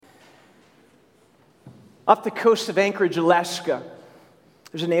Off the coast of Anchorage, Alaska,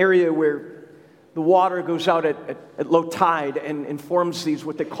 there's an area where the water goes out at low tide and forms these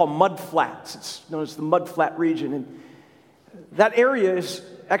what they call mud flats. It's known as the mud flat region. And that area is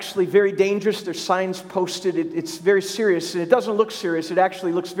actually very dangerous. There's signs posted. It's very serious. And it doesn't look serious. It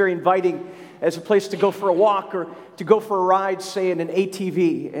actually looks very inviting as a place to go for a walk or to go for a ride, say, in an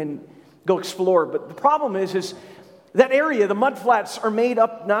ATV and go explore. But the problem is that area, the mud flats, are made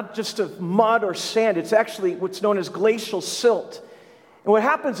up not just of mud or sand. It's actually what's known as glacial silt. And what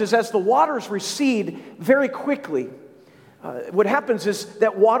happens is as the waters recede very quickly, what happens is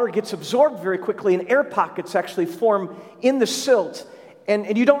that water gets absorbed very quickly and air pockets actually form in the silt.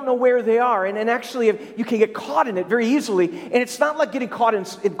 And you don't know where they are. And actually, you can get caught in it very easily. And it's not like getting caught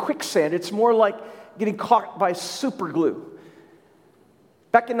in quicksand. It's more like getting caught by super glue.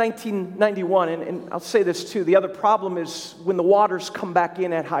 Back in 1991, and I'll say this too, the other problem is when the waters come back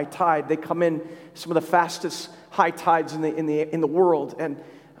in at high tide, they come in some of the fastest high tides in the world, and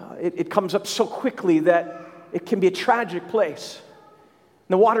it comes up so quickly that it can be a tragic place.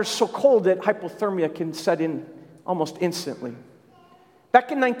 And the water's so cold that hypothermia can set in almost instantly.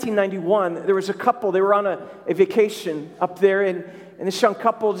 Back in 1991, there was a couple, they were on a vacation up there, and this young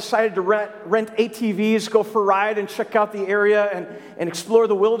couple decided to rent ATVs, go for a ride, and check out the area and explore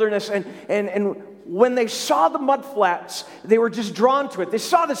the wilderness. And when they saw the mud flats, they were just drawn to it. They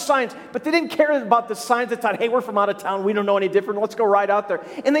saw the signs, but they didn't care about the signs. They thought, hey, we're from out of town. We don't know any different. Let's go ride out there.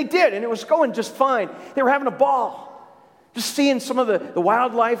 And they did, and it was going just fine. They were having a ball. Just seeing some of the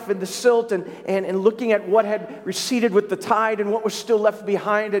wildlife and the silt and looking at what had receded with the tide and what was still left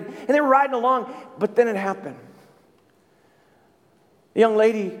behind. And they were riding along, but then it happened. The young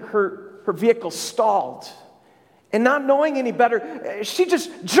lady, her vehicle stalled. And not knowing any better, she just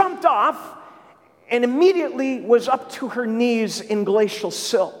jumped off and immediately was up to her knees in glacial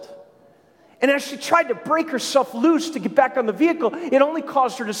silt. And as she tried to break herself loose to get back on the vehicle, it only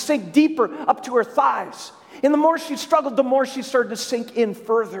caused her to sink deeper up to her thighs. And the more she struggled, the more she started to sink in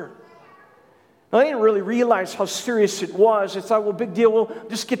further. Now, they didn't really realize how serious it was. They thought, well, big deal, we'll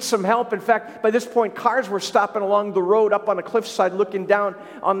just get some help. In fact, by this point, cars were stopping along the road up on a cliffside looking down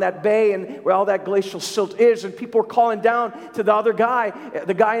on that bay and where all that glacial silt is. And people were calling down to the other guy,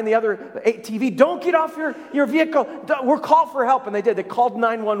 the guy in the other ATV, don't get off your vehicle. We're called for help. And they did. They called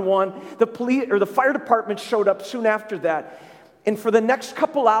 911. The police or the fire department showed up soon after that. And for the next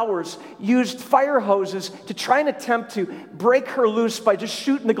couple hours, used fire hoses to try and attempt to break her loose by just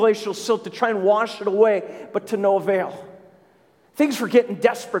shooting the glacial silt to try and wash it away, but to no avail. Things were getting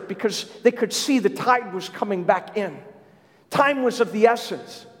desperate because they could see the tide was coming back in. Time was of the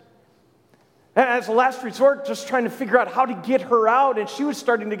essence. And as a last resort, just trying to figure out how to get her out, and she was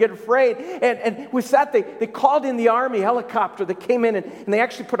starting to get afraid. And with that, they called in the Army helicopter that came in, and they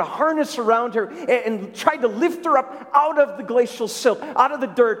actually put a harness around her and tried to lift her up out of the glacial silt, out of the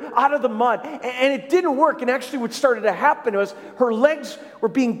dirt, out of the mud. And it didn't work, and actually what started to happen was her legs were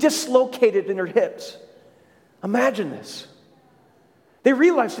being dislocated in her hips. Imagine this. They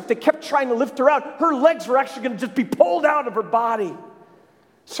realized if they kept trying to lift her out, her legs were actually going to just be pulled out of her body.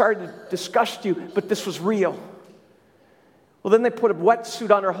 Sorry to disgust you, but this was real. Well, then they put a wetsuit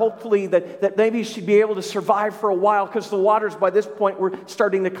on her, hopefully that maybe she'd be able to survive for a while because the waters by this point were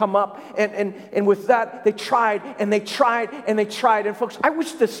starting to come up. And with that, they tried and they tried and they tried. And folks, I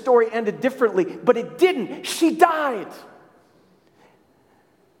wish this story ended differently, but it didn't. She died.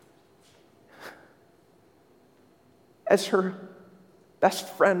 As her best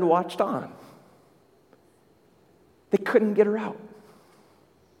friend watched on. They couldn't get her out.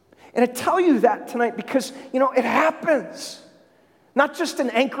 And I tell you that tonight because, it happens. Not just in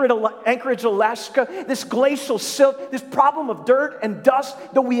Anchorage, Alaska, this glacial silt, this problem of dirt and dust,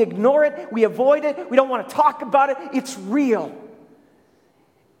 though we ignore it, we avoid it, we don't want to talk about it, it's real.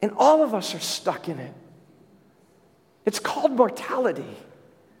 And all of us are stuck in it. It's called mortality.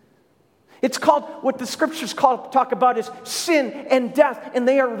 It's called, what the scriptures talk about is sin and death, and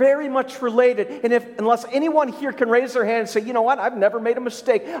they are very much related. And unless anyone here can raise their hand and say, you know what, I've never made a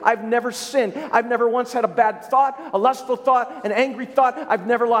mistake, I've never sinned, I've never once had a bad thought, a lustful thought, an angry thought, I've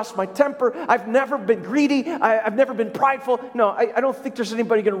never lost my temper, I've never been greedy, I've never been prideful. No, I don't think there's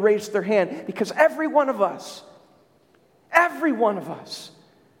anybody going to raise their hand, because every one of us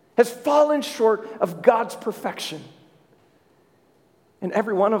has fallen short of God's perfection. And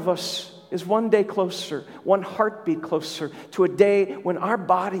every one of us is one day closer, one heartbeat closer to a day when our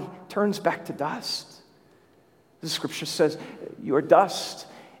body turns back to dust. The scripture says, you are dust,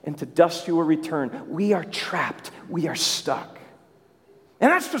 and to dust you will return. We are trapped. We are stuck.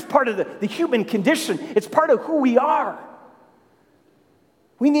 And that's just part of the human condition. It's part of who we are.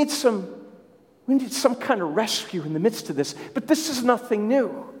 We need some We need some kind of rescue in the midst of this. But this is nothing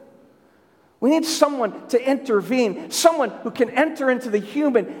new. We need someone to intervene, someone who can enter into the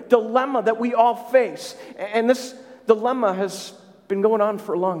human dilemma that we all face. And this dilemma has been going on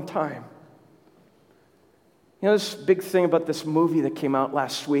for a long time. You know, this big thing about this movie that came out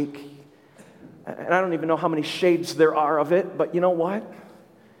last week, and I don't even know how many shades there are of it, but you know what?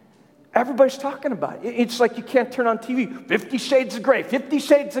 Everybody's talking about it. It's like you can't turn on TV. 50 Shades of Grey, 50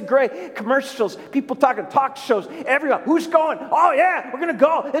 Shades of Grey, commercials, people talking, talk shows, everyone. Who's going? Oh, yeah, we're going to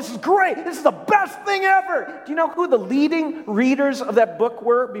go. This is great. This is the best thing ever. Do you know who the leading readers of that book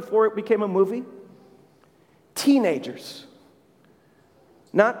were before it became a movie? Teenagers.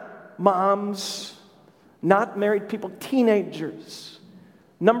 Not moms, not married people, teenagers.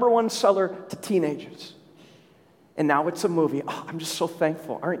 Number one seller to teenagers. And now it's a movie. Oh, I'm just so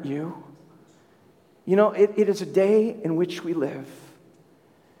thankful, aren't you? You know, it is a day in which we live.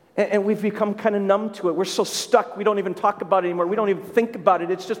 And we've become kind of numb to it. We're so stuck, we don't even talk about it anymore. We don't even think about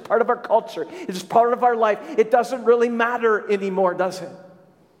it. It's just part of our culture. It's just part of our life. It doesn't really matter anymore, does it?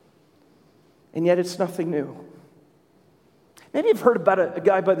 And yet it's nothing new. Maybe you've heard about a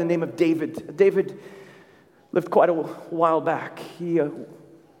guy by the name of David. David lived quite a while back. He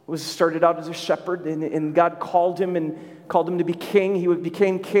was started out as a shepherd, and God called him to be king. He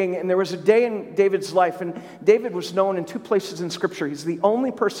became king, and there was a day in David's life, and David was known in two places in Scripture. He's the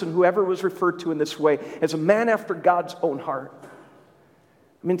only person who ever was referred to in this way, as a man after God's own heart.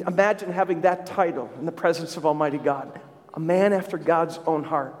 I mean, imagine having that title in the presence of Almighty God. A man after God's own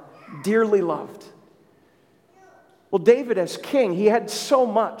heart, dearly loved. Well, David as king, he had so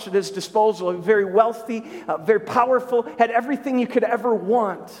much at his disposal. Very wealthy, very powerful, had everything you could ever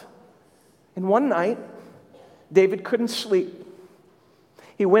want. And one night, David couldn't sleep.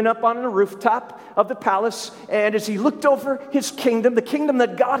 He went up on the rooftop of the palace, and as he looked over his kingdom, the kingdom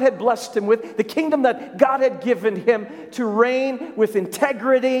that God had blessed him with, the kingdom that God had given him to reign with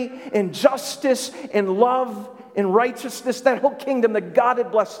integrity and justice and love and righteousness, that whole kingdom that God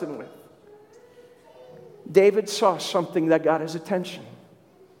had blessed him with, David saw something that got his attention.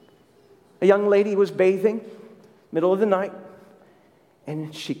 A young lady was bathing, middle of the night,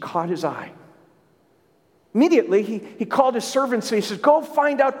 and she caught his eye. Immediately, he called his servants and he says, "Go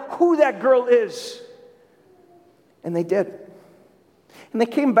find out who that girl is." And they did. And they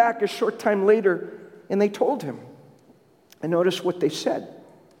came back a short time later and they told him. And notice what they said.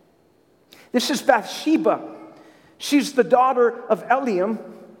 This is Bathsheba. She's the daughter of Eliam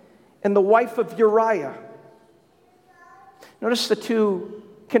and the wife of Uriah. Notice the two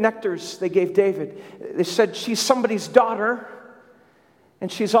connectors they gave David. They said she's somebody's daughter,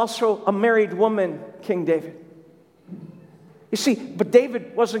 and she's also a married woman, King David. You see, but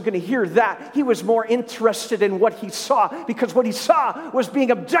David wasn't going to hear that. He was more interested in what he saw, because what he saw was being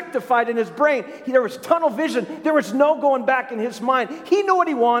objectified in his brain. There was tunnel vision. There was no going back in his mind. He knew what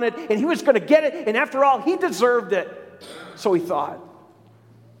he wanted, and he was going to get it, and after all, he deserved it. So he thought.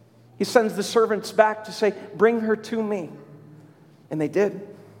 He sends the servants back to say, "Bring her to me." And they did.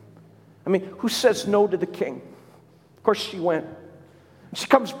 I mean, who says no to the king? Of course she went. She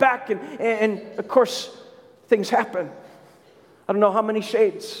comes back and of course things happen. I don't know how many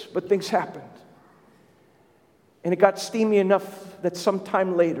shades, but things happened. And it got steamy enough that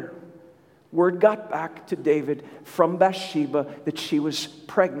sometime later, word got back to David from Bathsheba that she was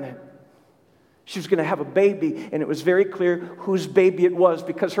pregnant. She was going to have a baby, and it was very clear whose baby it was,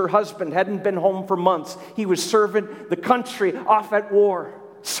 because her husband hadn't been home for months. He was serving the country off at war,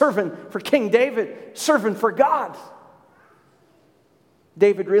 serving for King David, serving for God.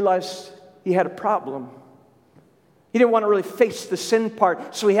 David realized he had a problem. He didn't want to really face the sin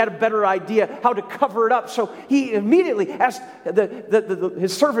part, so he had a better idea how to cover it up. So he immediately asked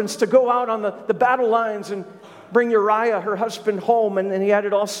his servants to go out on the battle lines and bring Uriah, her husband, home. And he had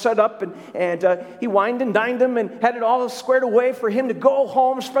it all set up, and he wined and dined him and had it all squared away for him to go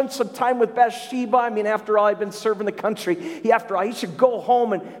home, spend some time with Bathsheba. I mean, after all, he'd been serving the country. He should go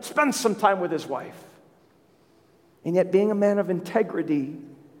home and spend some time with his wife. And yet, being a man of integrity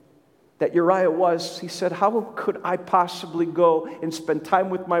that Uriah was, he said, "How could I possibly go and spend time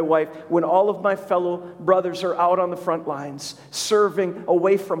with my wife when all of my fellow brothers are out on the front lines, serving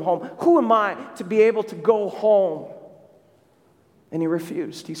away from home? Who am I to be able to go home?" And he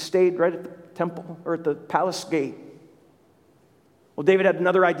refused. He stayed right at the temple, or at the palace gate. Well, David had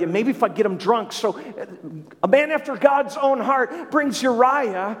another idea. Maybe if I get him drunk. So a man after God's own heart brings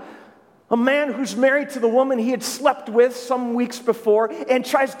Uriah, a man who's married to the woman he had slept with some weeks before, and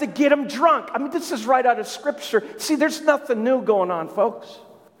tries to get him drunk. I mean, this is right out of Scripture. See, there's nothing new going on, folks.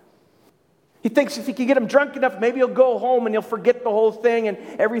 He thinks if he can get him drunk enough, maybe he'll go home and he'll forget the whole thing and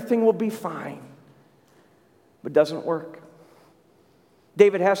everything will be fine. but doesn't work.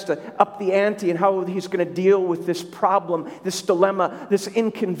 David has to up the ante in how he's going to deal with this problem, this dilemma, this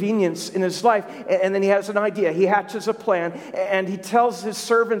inconvenience in his life. And then he has an idea. He hatches a plan, and he tells his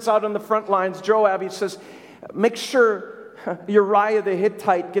servants out on the front lines, Joab, he says, make sure Uriah the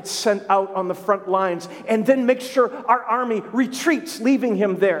Hittite gets sent out on the front lines, and then make sure our army retreats, leaving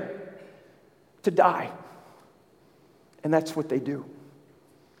him there to die. And that's what they do.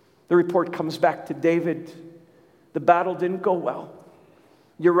 The report comes back to David. The battle didn't go well.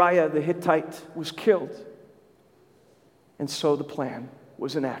 Uriah the Hittite was killed. And so the plan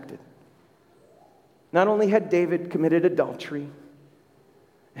was enacted. Not only had David committed adultery,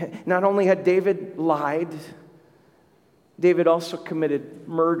 not only had David lied, David also committed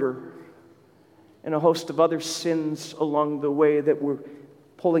murder and a host of other sins along the way that were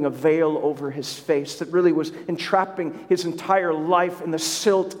pulling a veil over his face that really was entrapping his entire life in the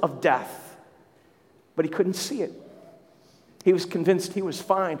silt of death. But he couldn't see it. He was convinced he was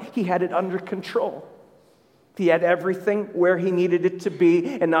fine. He had it under control. He had everything where he needed it to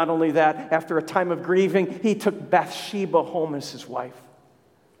be. And not only that, after a time of grieving, he took Bathsheba home as his wife.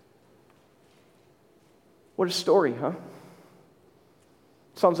 What a story, huh?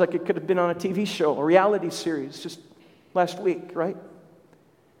 Sounds like it could have been on a TV show, a reality series, just last week, right?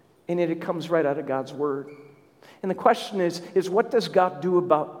 And yet it comes right out of God's Word. And the question is what does God do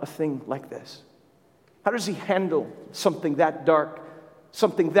about a thing like this? How does he handle something that dark,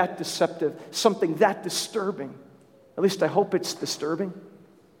 something that deceptive, something that disturbing? At least I hope it's disturbing.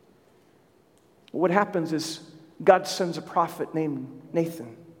 What happens is God sends a prophet named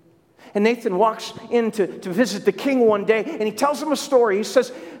Nathan. And Nathan walks in to visit the king one day, and he tells him a story. He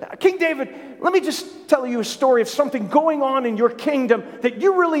says, King David, let me just tell you a story of something going on in your kingdom that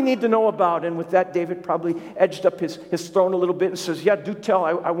you really need to know about. And with that, David probably edged up his throne a little bit and says, yeah, do tell.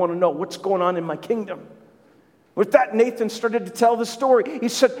 I want to know what's going on in my kingdom. With that, Nathan started to tell the story. He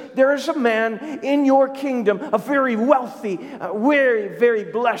said, there is a man in your kingdom, a very wealthy, very, very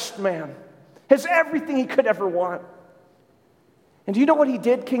blessed man. Has everything he could ever want. And do you know what he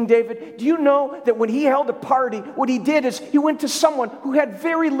did, King David? Do you know that when he held a party, what he did is he went to someone who had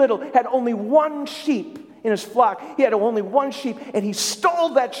very little, had only one sheep in his flock. He had only one sheep, and he stole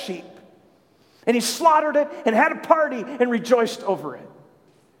that sheep. And he slaughtered it and had a party and rejoiced over it.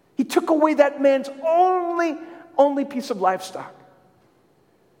 He took away that man's only piece of livestock.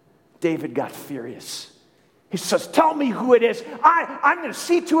 David got furious. He says, tell me who it is. I'm going to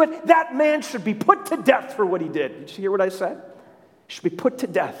see to it that man should be put to death for what he did. Did you hear what I said? Should be put to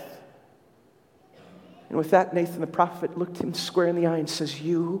death. And with that, Nathan the prophet looked him square in the eye and says,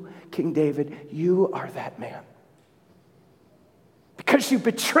 you, King David, you are that man. Because you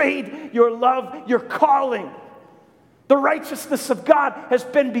betrayed your love, your calling. The righteousness of God has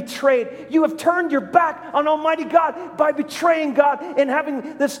been betrayed. You have turned your back on Almighty God by betraying God and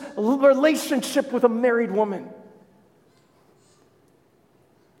having this relationship with a married woman.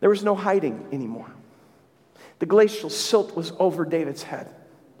 There was no hiding anymore. The glacial silt was over David's head.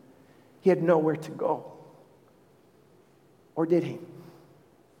 He had nowhere to go. Or did he?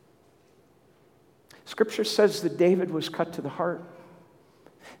 Scripture says that David was cut to the heart,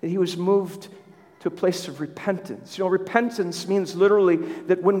 that he was moved to a place of repentance. You know, repentance means literally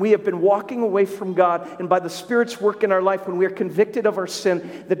that when we have been walking away from God and by the Spirit's work in our life, when we are convicted of our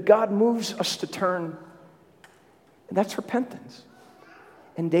sin, that God moves us to turn. And that's repentance.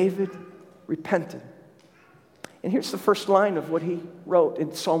 And David repented. And here's the first line of what he wrote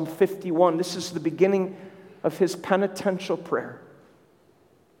in Psalm 51. This is the beginning of his penitential prayer.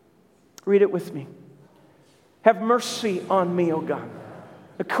 Read it with me. Have mercy on me, O God,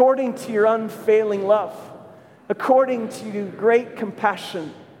 according to your unfailing love, according to your great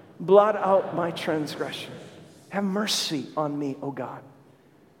compassion, blot out my transgression. Have mercy on me, O God.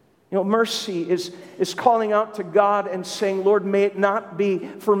 You know, mercy is calling out to God and saying, Lord, may it not be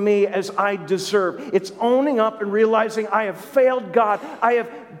for me as I deserve. It's owning up and realizing I have failed God. I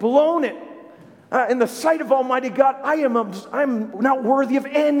have blown it. In the sight of Almighty God, I'm not worthy of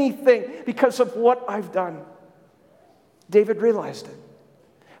anything because of what I've done. David realized it.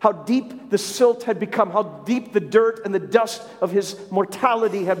 How deep the silt had become, how deep the dirt and the dust of his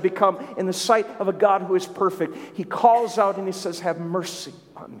mortality had become in the sight of a God who is perfect. He calls out and he says, have mercy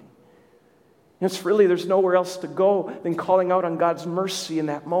on me. It's really, there's nowhere else to go than calling out on God's mercy in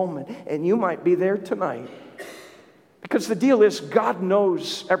that moment. And you might be there tonight. Because the deal is, God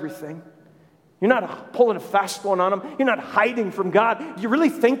knows everything. You're not pulling a fast one on him. You're not hiding from God. Do you really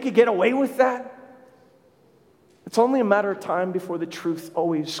think you get away with that? It's only a matter of time before the truth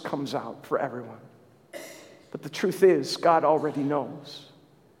always comes out for everyone. But the truth is, God already knows.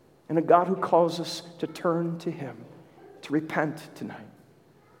 and a God who calls us to turn to Him, to repent tonight.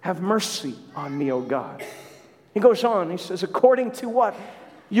 Have mercy on me, O God. He goes on, he says, according to what?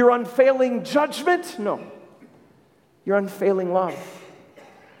 Your unfailing judgment? No. Your unfailing love.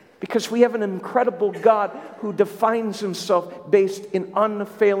 Because we have an incredible God who defines Himself based in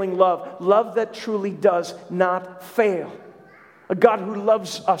unfailing love. Love that truly does not fail. A God who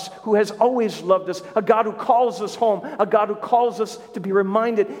loves us, who has always loved us. A God who calls us home. A God who calls us to be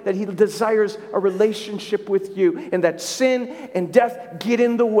reminded that He desires a relationship with you, and that sin and death get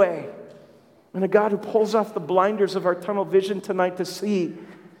in the way. And a God who pulls off the blinders of our tunnel vision tonight to see.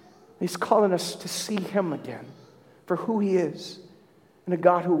 He's calling us to see Him again for who He is. And a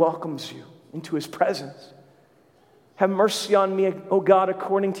God who welcomes you into His presence. Have mercy on me, O God,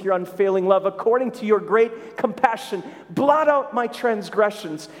 according to your unfailing love, according to your great compassion. Blot out my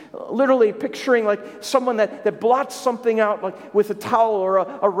transgressions. Literally picturing like someone that blots something out like with a towel or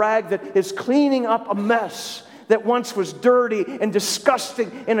a rag that is cleaning up a mess that once was dirty and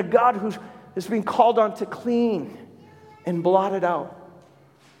disgusting, and a God who is being called on to clean and blot it out.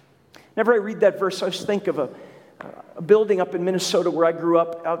 Whenever I read that verse, I just think of a building up in Minnesota where I grew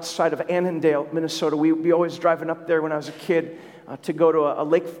up outside of Annandale, Minnesota. We always driving up there when I was a kid to go to a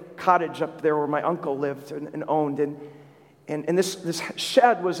lake cottage up there where my uncle lived and owned. And this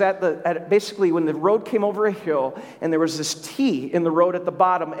shed was at basically when the road came over a hill, and there was this T in the road at the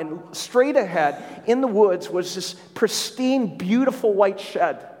bottom, and straight ahead in the woods was this pristine, beautiful white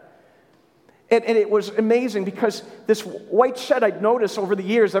shed. And it was amazing because this white shed I'd noticed over the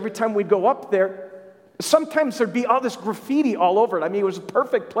years, every time we'd go up there, sometimes there'd be all this graffiti all over it. I mean, it was a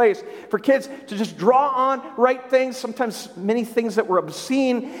perfect place for kids to just draw on, write things, sometimes many things that were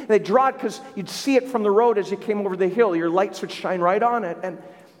obscene. They'd draw it because you'd see it from the road as you came over the hill. Your lights would shine right on it. And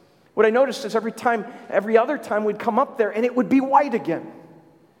what I noticed is every other time we'd come up there and it would be white again.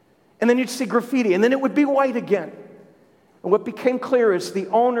 And then you'd see graffiti and then it would be white again. And what became clear is the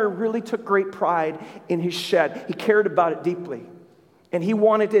owner really took great pride in his shed. He cared about it deeply. And he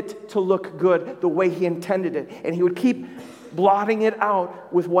wanted it to look good the way he intended it. And he would keep blotting it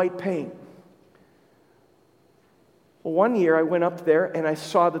out with white paint. Well, one year I went up there and I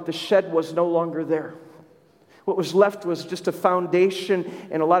saw that the shed was no longer there. What was left was just a foundation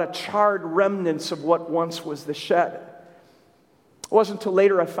and a lot of charred remnants of what once was the shed. It wasn't until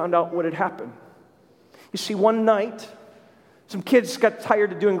later I found out what had happened. You see, one night, some kids got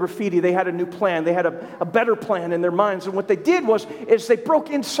tired of doing graffiti. They had a new plan. They had a better plan in their minds. And what they did is they broke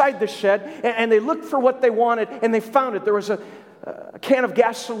inside the shed and they looked for what they wanted and they found it. There was a can of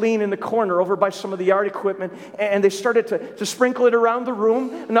gasoline in the corner over by some of the yard equipment, and they started to sprinkle it around the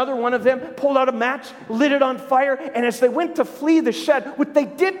room. Another one of them pulled out a match, lit it on fire, and as they went to flee the shed, what they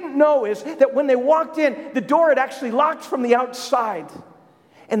didn't know is that when they walked in, the door had actually locked from the outside.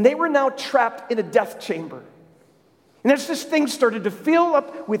 And they were now trapped in a death chamber. And as this thing started to fill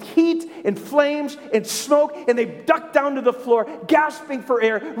up with heat and flames and smoke, and they ducked down to the floor, gasping for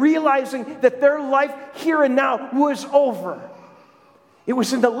air, realizing that their life here and now was over. It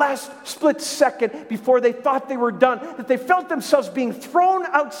was in the last split second before they thought they were done that they felt themselves being thrown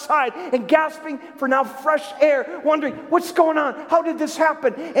outside and gasping for now fresh air, wondering, what's going on? How did this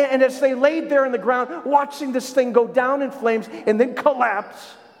happen? And as they laid there on the ground, watching this thing go down in flames and then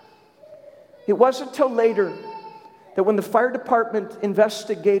collapse, it wasn't until later that when the fire department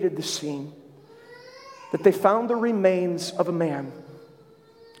investigated the scene, that they found the remains of a man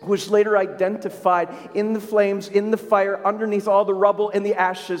who was later identified in the flames, in the fire, underneath all the rubble and the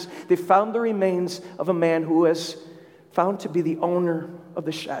ashes. They found the remains of a man who was found to be the owner of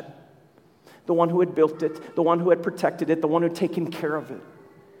the shed, the one who had built it, the one who had protected it, the one who had taken care of it,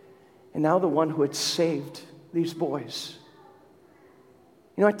 and now the one who had saved these boys.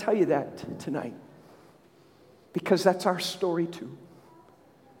 You know, I tell you that tonight because that's our story too.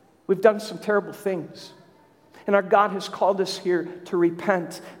 We've done some terrible things. And our God has called us here to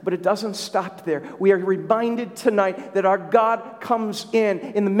repent, but it doesn't stop there. We are reminded tonight that our God comes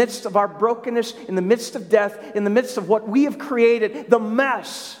in the midst of our brokenness, in the midst of death, in the midst of what we have created, the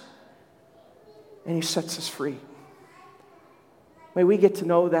mess, and He sets us free. May we get to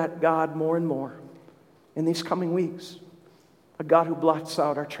know that God more and more in these coming weeks. A God who blots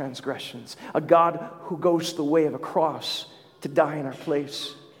out our transgressions. A God who goes the way of a cross to die in our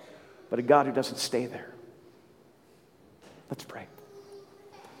place. But a God who doesn't stay there. Let's pray.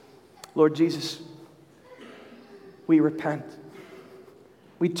 Lord Jesus, we repent.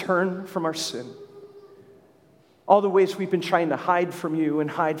 We turn from our sin. All the ways we've been trying to hide from you and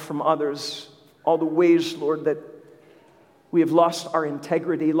hide from others. All the ways, Lord, that we have lost our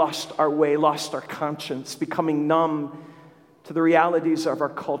integrity, lost our way, lost our conscience, becoming numb to the realities of our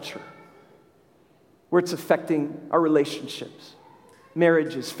culture, where it's affecting our relationships,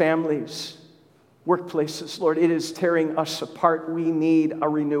 marriages, families, workplaces. Lord, it is tearing us apart. We need a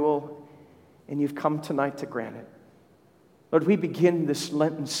renewal, and you've come tonight to grant it. Lord, we begin this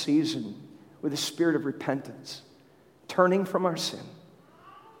Lenten season with a spirit of repentance, turning from our sin.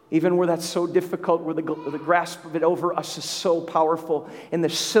 Even where that's so difficult, where the grasp of it over us is so powerful, and the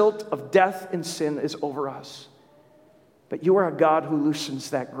silt of death and sin is over us. But you are a God who loosens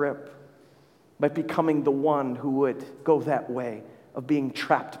that grip by becoming the one who would go that way of being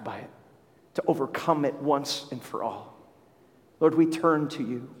trapped by it, to overcome it once and for all. Lord, we turn to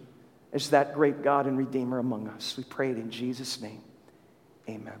you as that great God and Redeemer among us. We pray it in Jesus' name.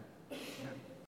 Amen.